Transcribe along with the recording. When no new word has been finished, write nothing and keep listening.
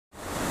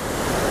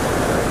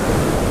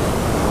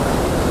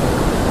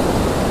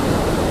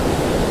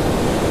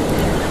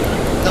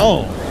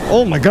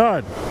Oh my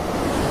God.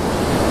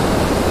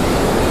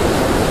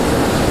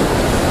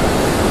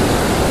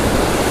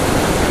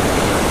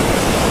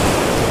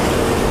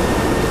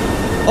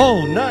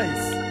 Oh, nice.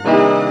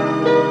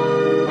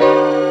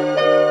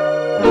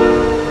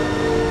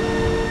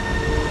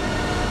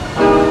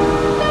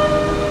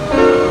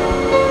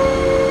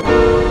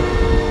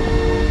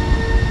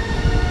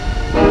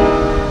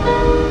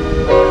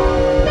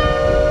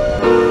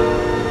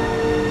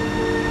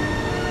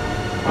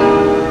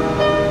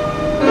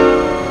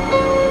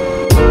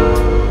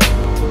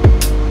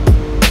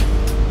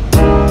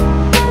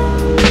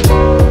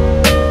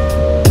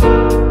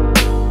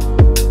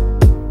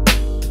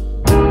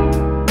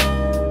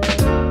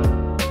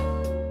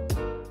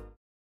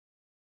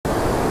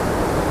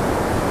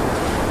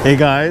 Hey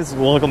guys,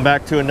 welcome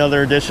back to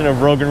another edition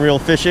of Rogue and Reel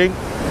Fishing.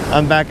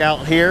 I'm back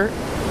out here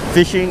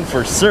fishing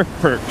for surf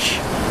perch.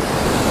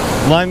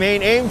 My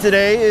main aim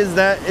today is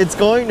that it's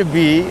going to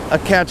be a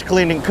catch,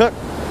 clean, and cook.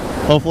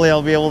 Hopefully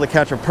I'll be able to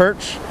catch a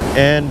perch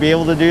and be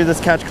able to do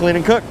this catch, clean,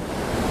 and cook.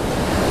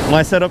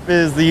 My setup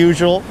is the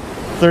usual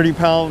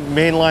 30-pound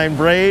mainline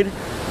braid,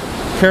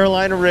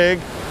 Carolina rig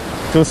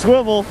to a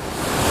swivel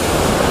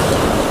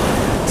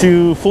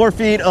to 4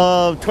 feet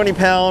of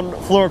 20-pound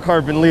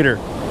fluorocarbon leader.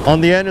 On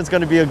the end, it's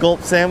going to be a gulp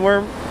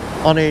sandworm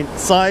on a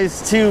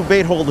size 2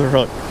 bait holder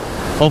hook.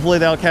 Hopefully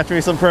that'll catch me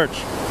some perch.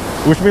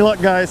 Wish me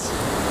luck, guys.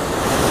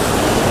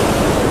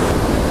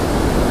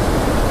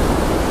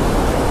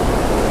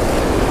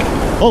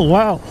 Oh,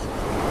 wow.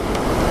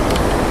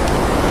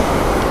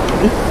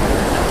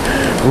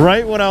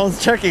 Right when I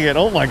was checking it,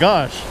 oh my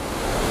gosh.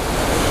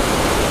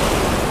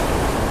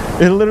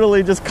 It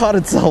literally just caught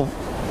itself.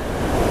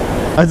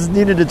 I just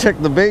needed to check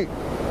the bait.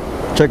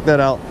 Check that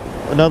out.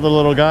 Another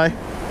little guy.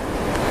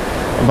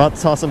 About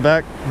to toss him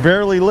back,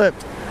 barely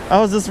lipped.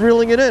 I was just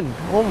reeling it in.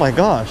 Oh my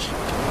gosh.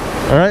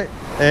 All right,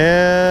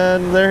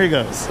 and there he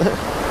goes. All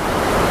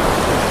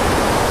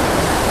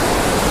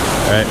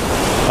right,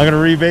 I'm gonna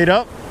rebait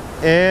up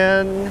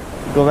and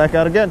go back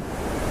out again.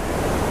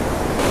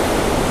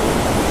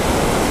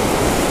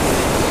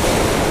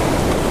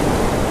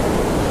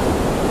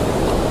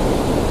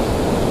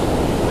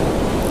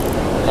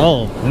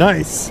 Oh,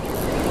 nice.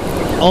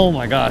 Oh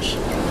my gosh.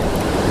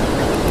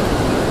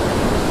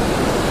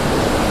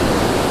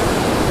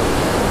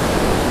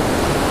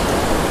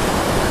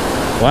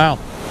 Wow,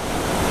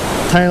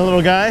 tiny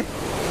little guy,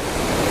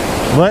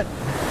 but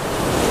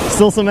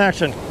still some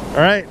action. All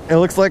right, it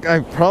looks like I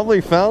probably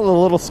found a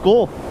little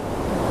school,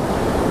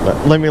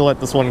 but let me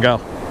let this one go.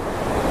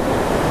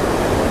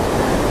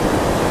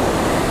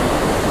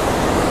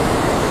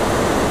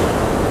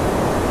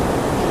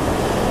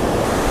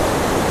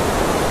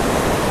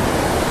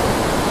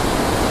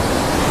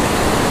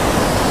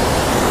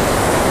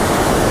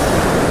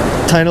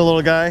 Tiny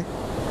little guy,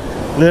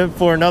 live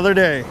for another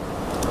day.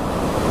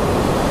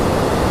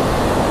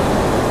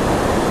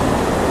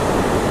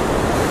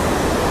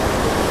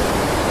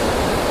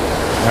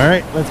 All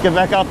right, let's get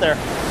back out there.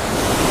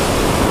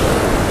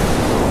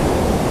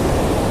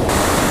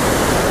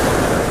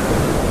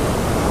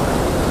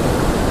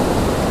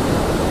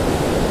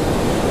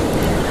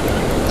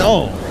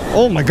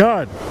 Oh my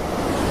God.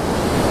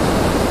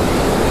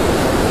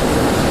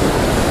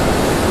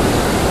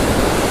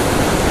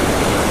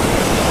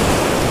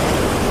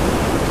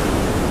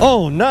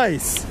 Oh,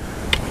 nice.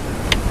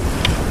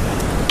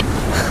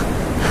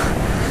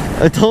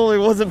 I totally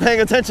wasn't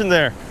paying attention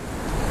there.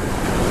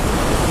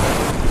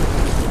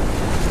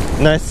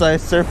 Nice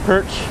size surf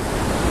perch.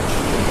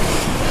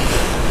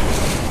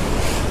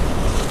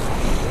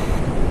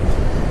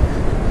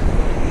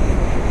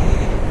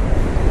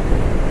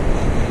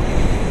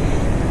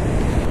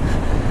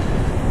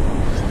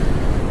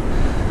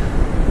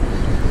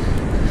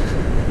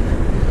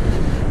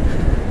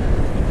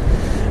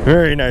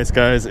 Very nice,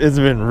 guys. It's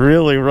been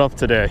really rough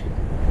today,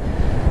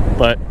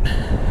 but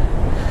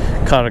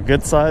caught a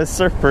good size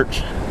surf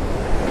perch.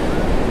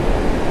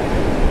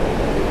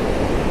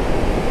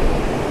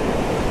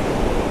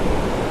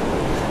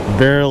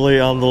 Barely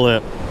on the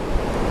lip.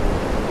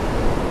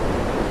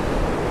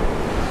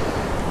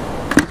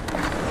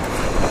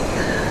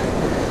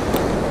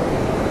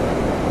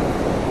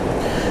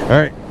 All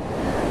right,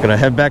 gonna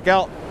head back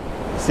out,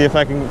 see if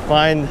I can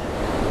find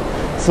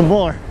some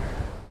more.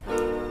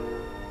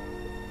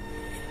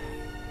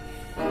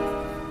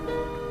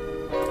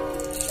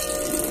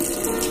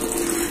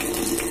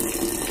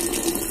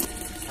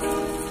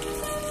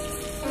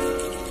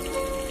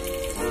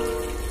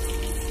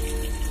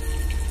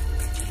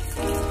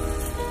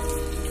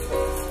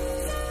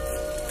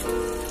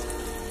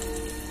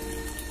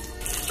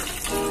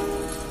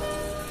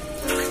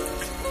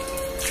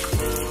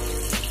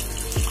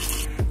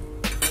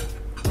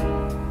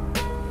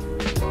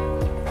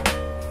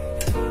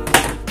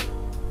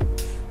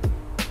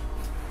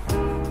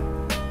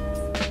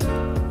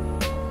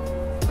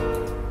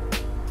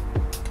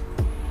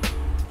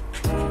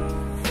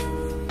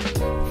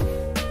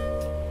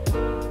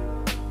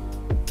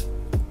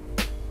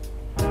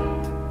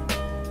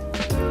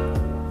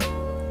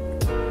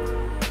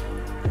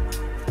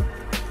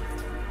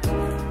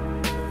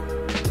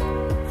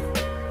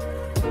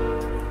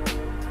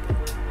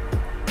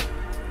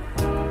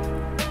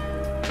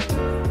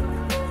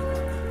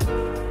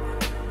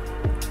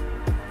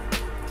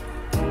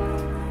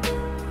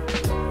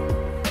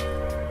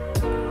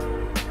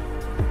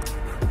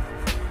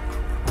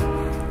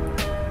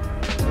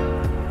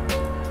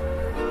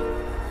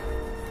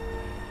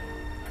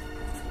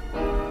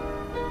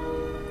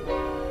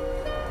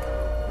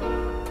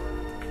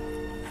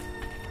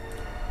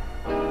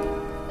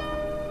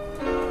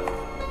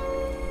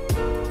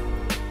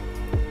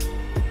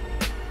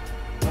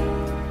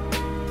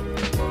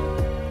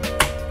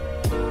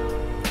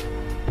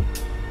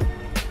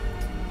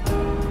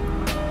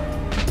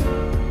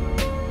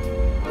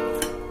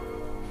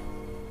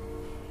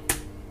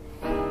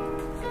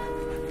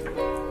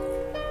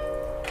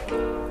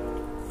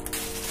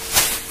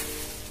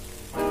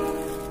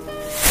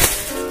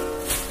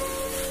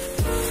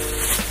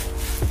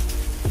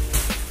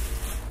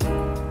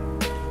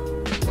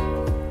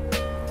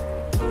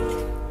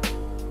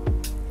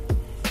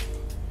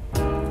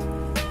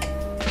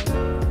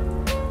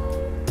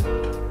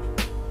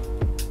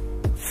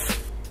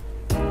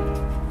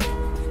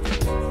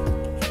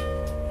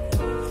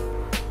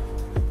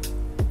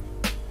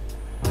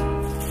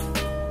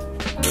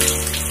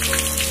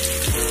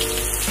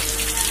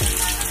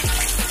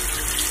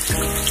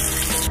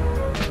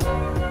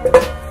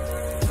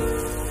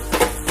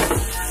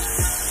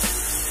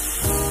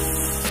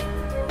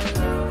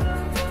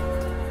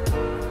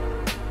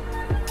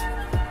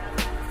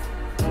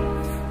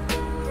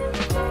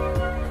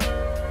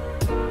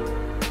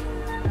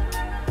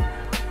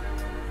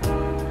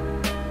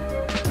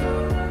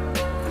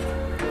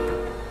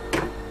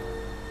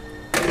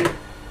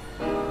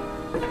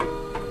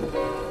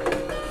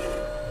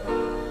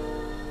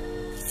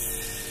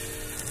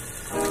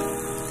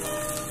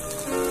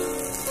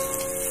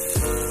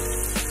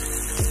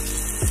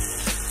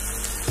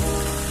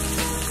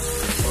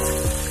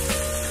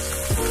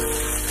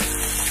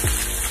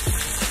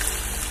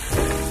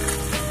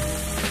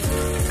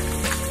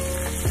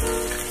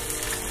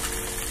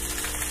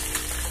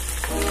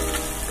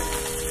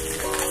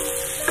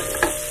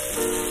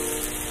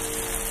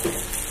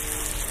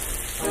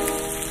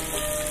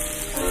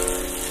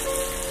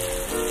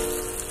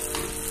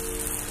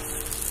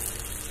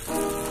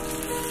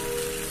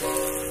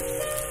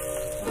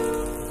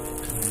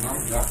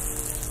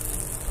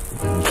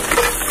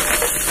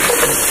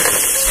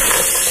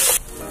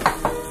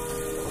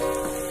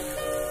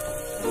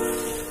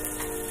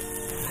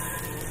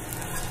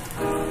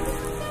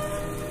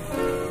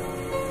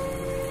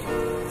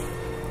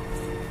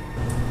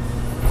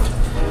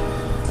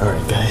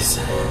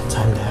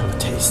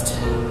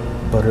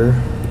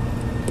 butter,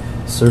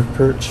 surf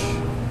perch,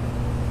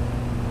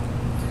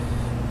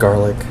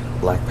 garlic,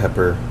 black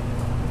pepper,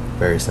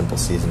 very simple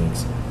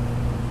seasonings.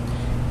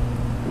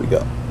 Here we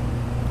go.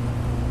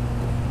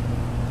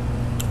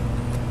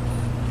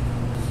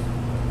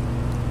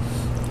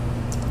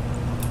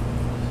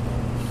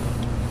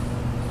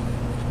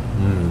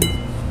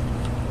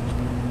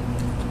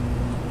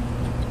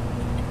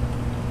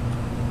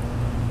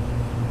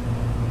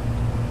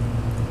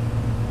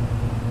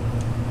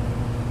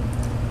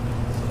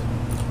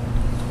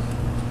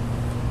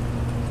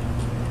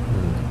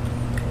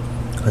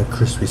 That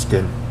crispy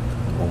skin.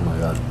 Oh my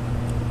god.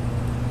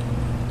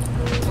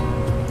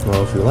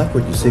 Well, if you like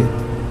what you see,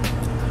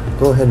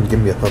 go ahead and give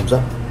me a thumbs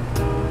up.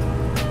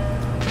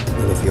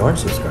 And if you aren't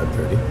subscribed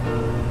already,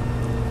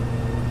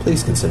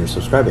 please consider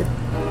subscribing.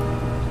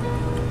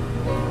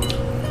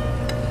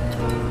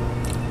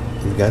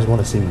 If you guys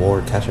want to see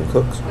more catch and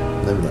cooks,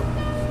 let me know.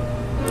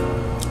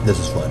 This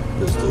is fun.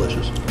 This is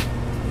delicious.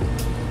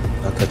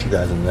 I'll catch you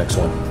guys in the next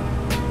one.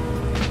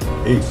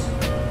 Peace.